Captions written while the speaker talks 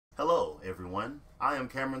Hello, everyone. I am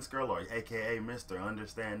Cameron Skirloy, aka Mr.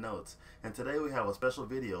 Understand Notes, and today we have a special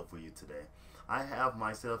video for you today. I have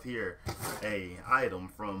myself here a item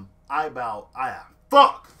from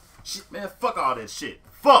Fuck! Shit, man, fuck all that shit.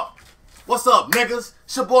 Fuck! What's up, niggas?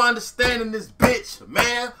 It's your boy Understanding this bitch,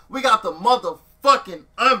 man. We got the motherfucking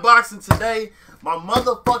unboxing today. My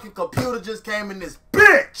motherfucking computer just came in this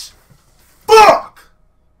bitch! Fuck!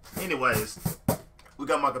 Anyways, we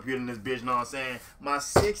got my computer in this bitch, know what I'm saying? My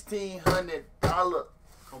 $1,600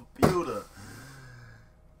 computer.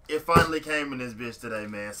 It finally came in this bitch today,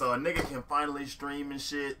 man. So a nigga can finally stream and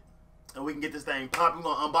shit. And we can get this thing popping.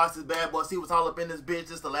 We're going to unbox this bad boy, see what's all up in this bitch.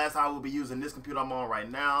 This is the last time we'll be using this computer I'm on right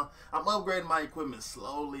now. I'm upgrading my equipment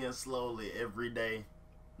slowly and slowly every day.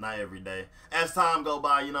 Not every day. As time go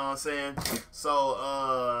by, you know what I'm saying?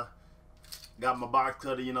 So, got my box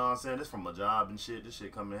cutter, you know what I'm saying? This from my job and shit. This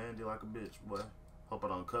shit come in handy like a bitch, boy. Hope I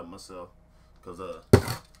don't cut myself.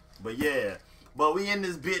 But yeah. But we in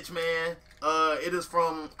this bitch, man. It is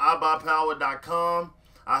from iBUYPOWER.com.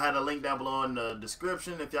 I had a link down below in the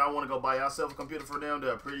description. If y'all want to go buy yourself a computer for them,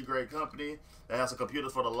 they're a pretty great company. They have some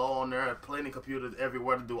computers for the low on there. Plenty of computers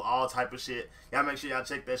everywhere to do all type of shit. Y'all make sure y'all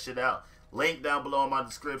check that shit out. Link down below in my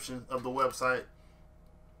description of the website.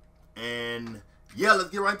 And yeah, let's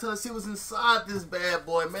get right to it. See what's inside this bad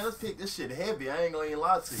boy, man. Let's pick this shit heavy. I ain't gonna even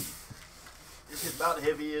lie to you. This shit about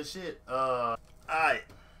heavy as shit. Alright.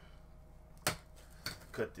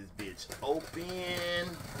 Cut this bitch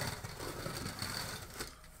open.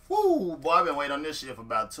 Woo, boy, I've been waiting on this shit for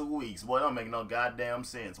about 2 weeks. Boy, don't make no goddamn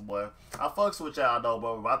sense, boy. I fucks with y'all, though,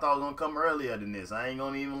 bro. I thought it was gonna come earlier than this. I ain't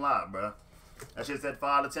gonna even lie, bro. That shit said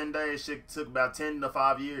 5 to 10 days. Shit took about 10 to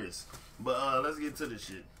 5 years. But, let's get to this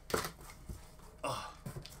shit.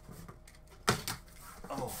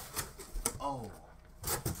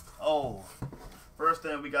 Oh. First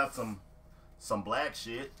thing, we got some black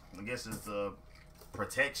shit. I guess it's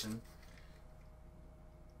protection.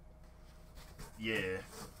 Yeah.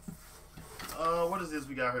 What is this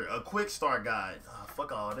we got here? A quick start guide. Oh,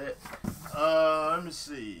 fuck all that. Let me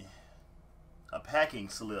see. A packing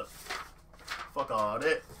slip. Fuck all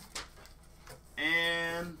that.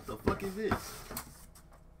 And the fuck is this?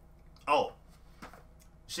 Oh.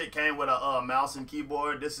 Shit came with a mouse and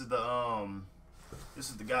keyboard. This is the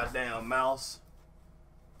goddamn mouse.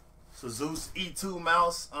 So Zeus E2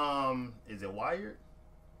 mouse. Is it wired?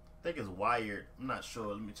 I think it's wired. I'm not sure.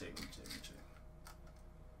 Let me check.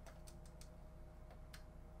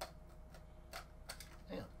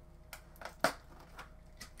 Damn.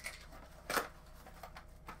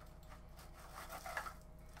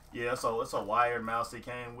 Yeah, so it's a wired mouse they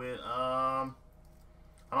came with. I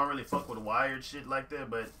don't really fuck with wired shit like that,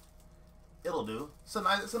 but it'll do. It's a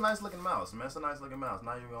nice looking mouse, man. It's a nice looking mouse.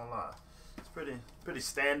 Not even gonna lie. It's pretty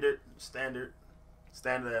standard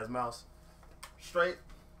as mouse. Straight.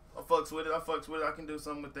 I fucks with it. I can do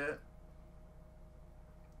something with that.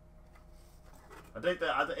 I think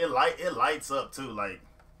it lights up too. Like,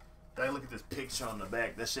 look at this picture on the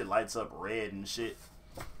back. That shit lights up red and shit.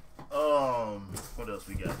 What else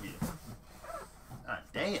we got here? Ah,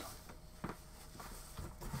 damn.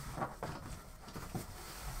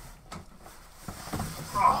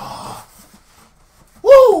 Oh.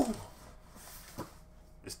 Woo!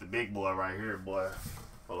 It's the big boy right here, boy.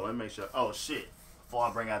 Hold on, let me make sure. Oh shit. Before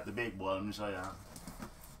I bring out the big boy, let me show y'all.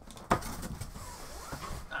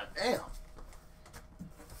 God damn.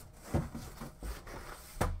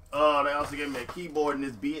 They also gave me a keyboard in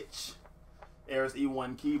this bitch. Ares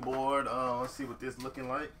E1 keyboard. Let's see what this looking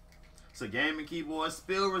like. It's a gaming keyboard.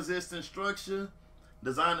 Spill resistant structure.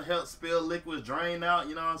 Designed to help spill liquids drain out,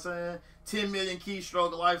 you know what I'm saying? 10 million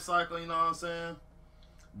keystroke life cycle, you know what I'm saying?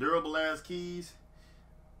 Durable ass keys.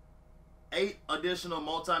 8 additional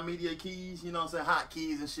multimedia keys, you know what I'm saying? Hot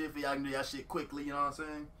keys and shit for y'all can do y'all shit quickly, you know what I'm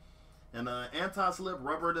saying? And anti-slip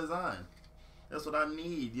rubber design. That's what I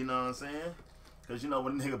need, you know what I'm saying? Because, you know,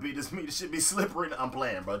 when a nigga beat this meat, it should be slippery. I'm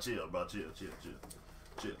playing, bro. Chill, bro. Chill.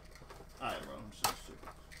 Alright, bro. Chill.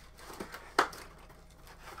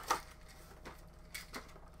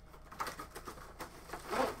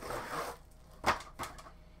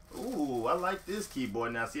 Ooh, I like this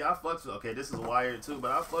keyboard. Now, see, I fucks with... Okay, this is wired, too,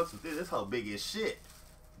 but I fucks with this. This whole big as shit.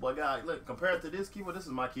 Boy, God, look, compared to this keyboard, this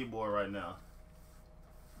is my keyboard right now.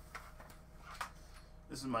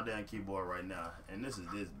 This is my damn keyboard right now. And this is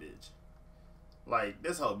this bitch. Like,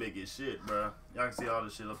 this whole big as shit, bro. Y'all can see all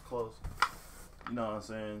this shit up close. You know what I'm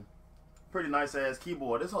saying? Pretty nice ass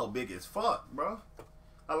keyboard. This whole big as fuck, bro.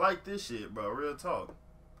 I like this shit, bro. Real talk.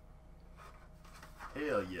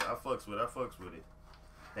 Hell yeah, I fucks with it.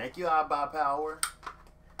 Thank you, iBUYPOWER.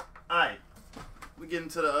 Alright. We getting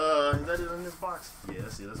to the is that it in this box? Yeah,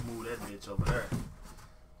 let's see. Let's move that bitch over there.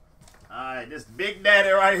 Alright, this Big Daddy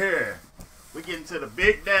right here. We getting to the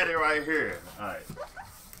Big Daddy right here. Alright.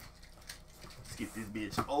 Let's get this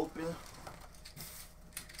bitch open.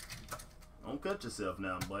 Don't cut yourself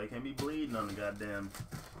now, boy. Can't be bleeding on the goddamn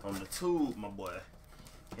on the tube, my boy.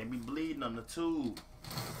 Can't be bleeding on the tube.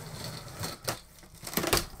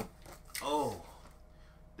 Oh,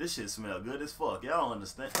 this shit smell good as fuck. Y'all don't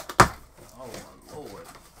understand. Oh my lord.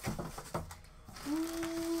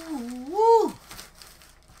 Ooh, woo.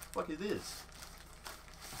 Fuck is this?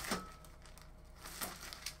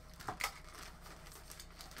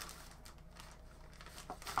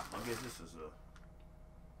 I guess this is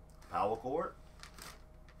a power cord.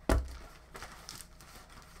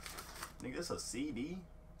 Nigga, this a CD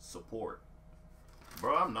support.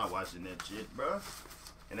 Bro, I'm not watching that shit, bro.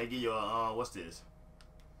 And they give you a, what's this?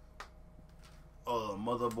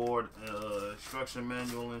 Motherboard, instruction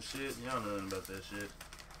manual and shit. Y'all know nothing about that shit.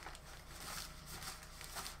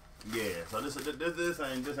 Yeah, so this ain't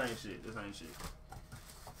shit. This ain't shit.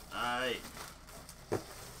 Alright.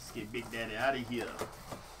 Let's get Big Daddy out of here.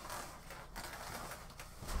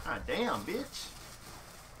 Ah, damn, bitch.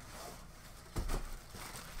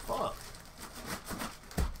 Fuck.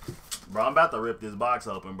 Bro, I'm about to rip this box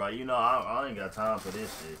open, bro. You know, I ain't got time for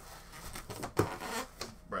this shit.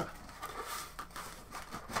 Bruh.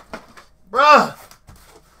 Bruh!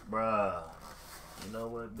 Bruh. You know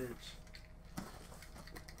what, bitch?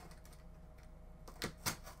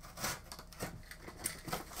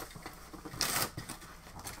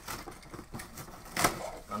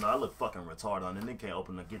 I know, I look fucking retarded on it. They can't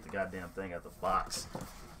open and get the goddamn thing out the box.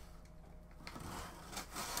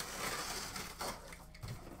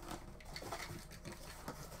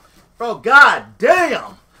 Bro,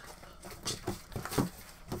 goddamn!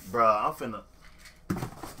 Bro, I'm finna...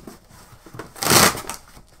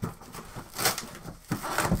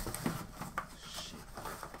 Shit.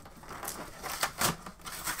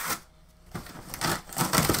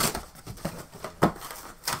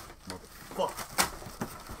 Motherfucker.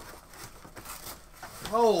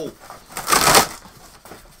 Oh!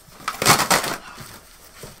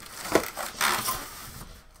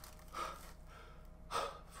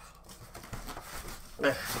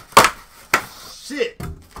 Shit.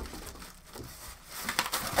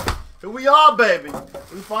 Here we are, baby.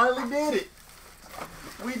 We finally did it.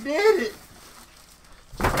 We did it.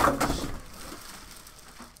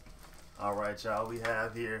 Alright, y'all. We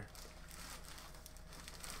have here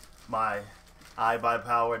my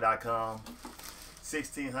iBUYPOWER.com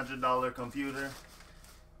 $1,600 computer.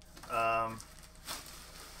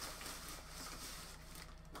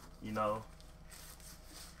 You know,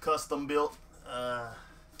 custom built.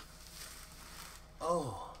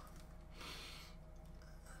 Oh,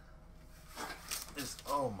 it's,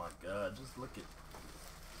 oh my god, just look at,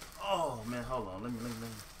 oh man, hold on, let me.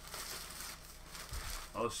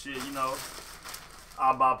 Oh shit, you know,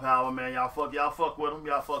 iBUYPOWER, man, y'all fuck with them,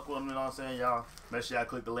 you know what I'm saying? Y'all make sure y'all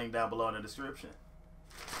click the link down below in the description.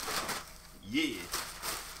 Yeah.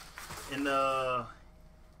 And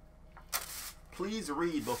please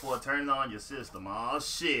read before turning on your system. Oh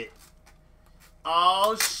shit.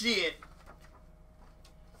 Oh shit.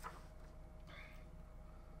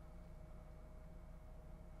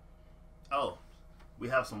 Oh, we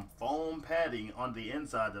have some foam padding on the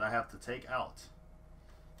inside that I have to take out.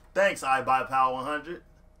 Thanks, iBUYPOWER 100.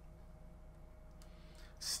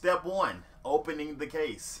 Step 1, opening the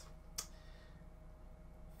case.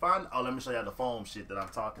 Oh, let me show you the foam shit that I'm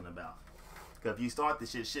talking about. Because if you start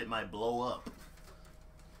this shit might blow up.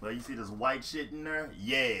 Well, you see this white shit in there?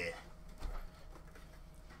 Yeah.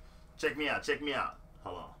 Check me out.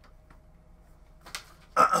 Hold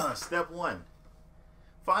on. Step 1.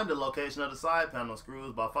 Find the location of the side panel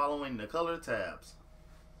screws by following the colored tabs.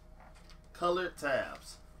 Colored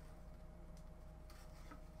tabs.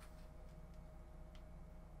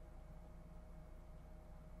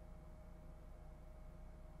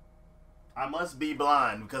 I must be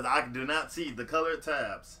blind because I do not see the colored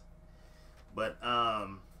tabs. But,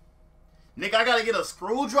 Nick, I gotta get a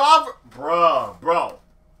screwdriver? Bro.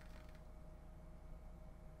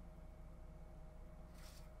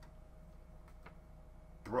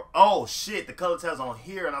 Oh, shit, the color tab's on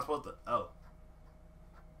here and I'm supposed to, oh.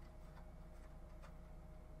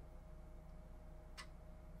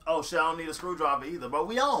 Oh, shit, I don't need a screwdriver either, bro.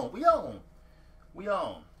 We on.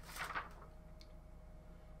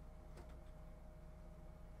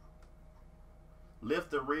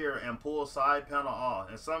 Lift the rear and pull side panel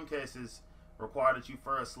off. In some cases, require that you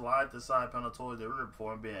first slide the side panel towards the rear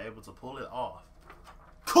before being able to pull it off.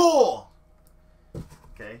 Cool!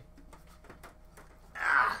 Okay.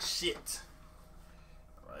 shit.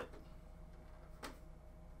 Alright.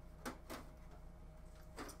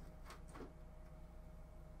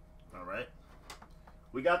 Alright.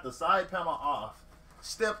 We got the side panel off.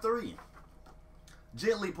 Step 3.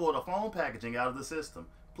 Gently pull the phone packaging out of the system.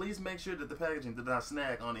 Please make sure that the packaging did not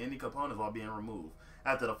snag on any components while being removed.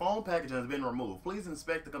 After the phone packaging has been removed, please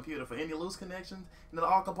inspect the computer for any loose connections and that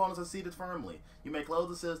all components are seated firmly. You may close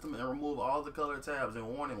the system and remove all the colored tabs and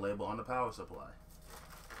warning label on the power supply.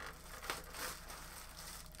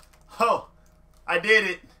 Oh, I did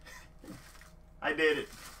it. I did it.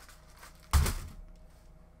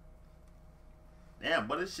 Damn,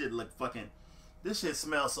 but this shit look fucking... This shit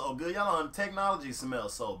smells so good. Y'all don't... Technology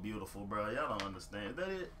smells so beautiful, bro. Y'all don't understand. Is that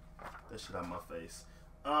it? That shit out my face.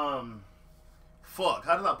 Fuck.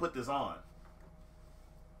 How did I put this on?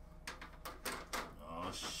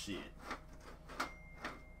 Oh, shit.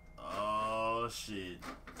 Oh, shit.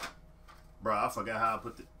 Bro, I forgot how I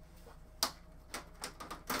put the...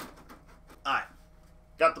 Alright.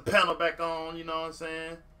 Got the panel back on, you know what I'm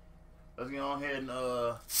saying? Let's go ahead and,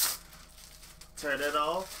 tear that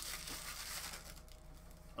off.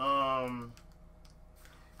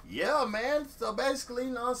 Yeah, man. So basically,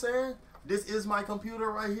 you know what I'm saying? This is my computer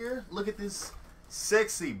right here. Look at this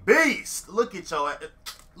sexy beast. Look at your ass,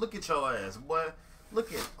 boy.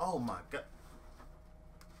 Look at, oh my god.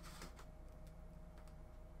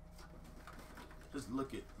 Just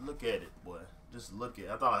look at it, boy. Just look at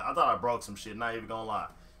it. I thought I broke some shit, not even gonna lie.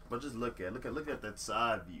 But just look at that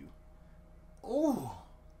side view. Ooh.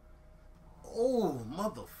 Oh,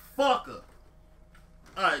 motherfucker.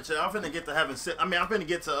 Alright, y'all, I'm finna get to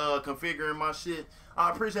configuring my shit.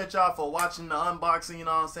 I appreciate y'all for watching the unboxing, you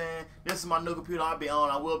know what I'm saying? This is my new computer I'll be on.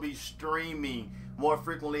 I will be streaming more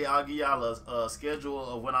frequently. I'll give y'all a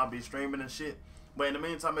schedule of when I'll be streaming and shit. But in the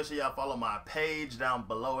meantime, make sure y'all follow my page down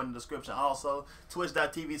below in the description. Also,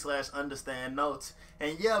 twitch.tv/understandnotes.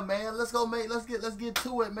 And yeah, man, let's get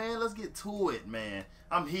to it, man. Let's get to it, man.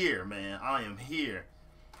 I'm here, man. I am here.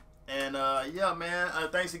 And yeah, man,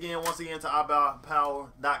 thanks once again to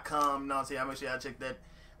iBUYPOWER.com. You know what I'm saying? Make sure y'all check that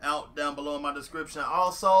out down below in my description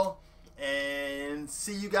also. And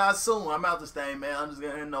see you guys soon. I'm out this thing, man. I'm just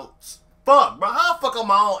getting notes. Fuck, bro. How the fuck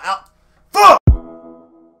am I on out? Fuck!